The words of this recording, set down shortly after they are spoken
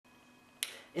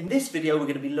In this video we're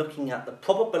going to be looking at the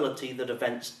probability that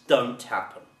events don't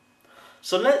happen.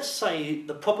 So let's say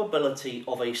the probability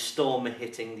of a storm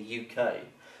hitting the UK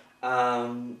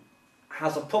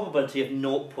has a probability of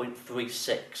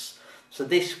 0.36. So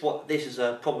this is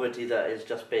a probability that has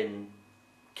just been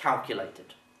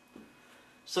calculated.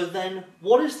 So then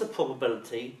what is the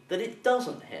probability that it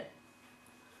doesn't hit?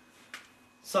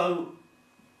 So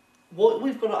what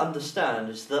we've got to understand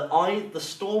is that the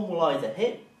storm will either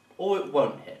hit or it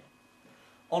won't hit.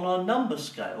 On our number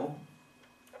scale,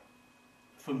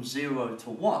 from 0 to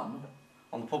 1,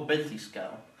 on the probability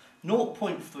scale,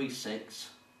 0.36,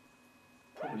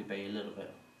 probably be a little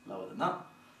bit lower than that,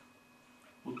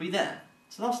 would be there.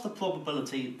 So that's the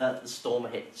probability that the storm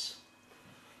hits.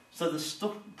 So the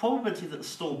probability that the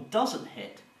storm doesn't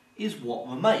hit is what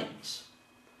remains.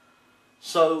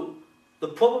 So the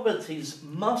probabilities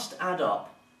must add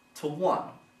up to 1.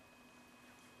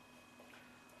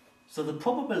 So the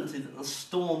probability that the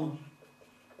storm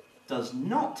does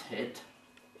not hit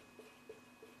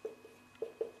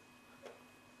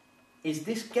is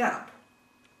this gap.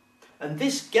 And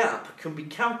this gap can be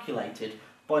calculated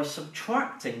by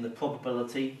subtracting the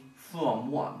probability from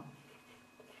 1.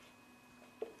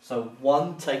 So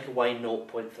 1 take away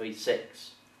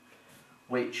 0.36,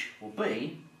 which will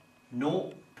be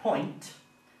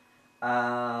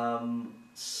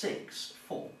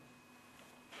 0.64.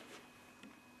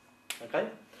 Okay,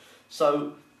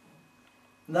 so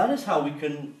that is how we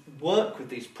can work with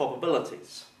these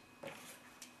probabilities.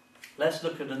 Let's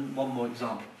look at one more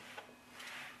example.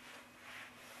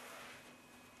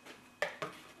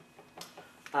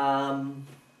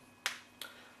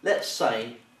 Let's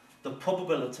say the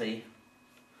probability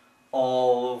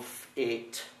of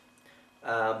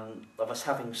us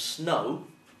having snow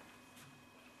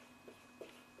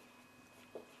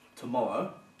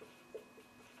tomorrow.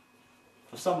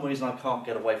 For some reason I can't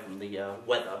get away from the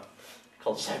weather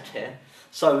concept here.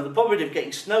 So the probability of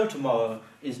getting snow tomorrow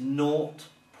is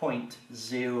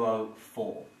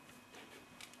 0.04.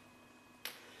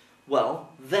 Well,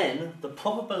 then the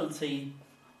probability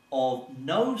of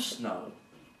no snow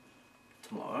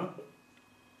tomorrow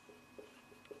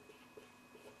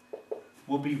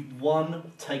will be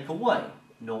 1 take away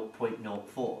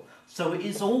 0.04. So it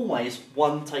is always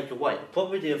 1 take away. The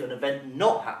probability of an event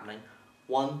not happening,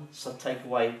 1 take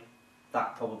away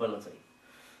that probability.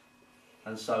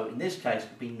 And so in this case it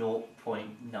would be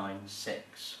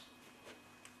 0.96.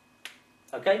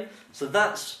 Okay, so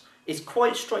it's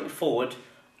quite straightforward,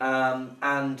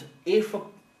 and if a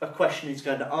question is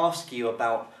going to ask you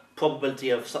about probability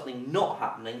of something not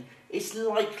happening, it's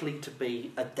likely to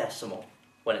be a decimal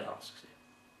when it asks you.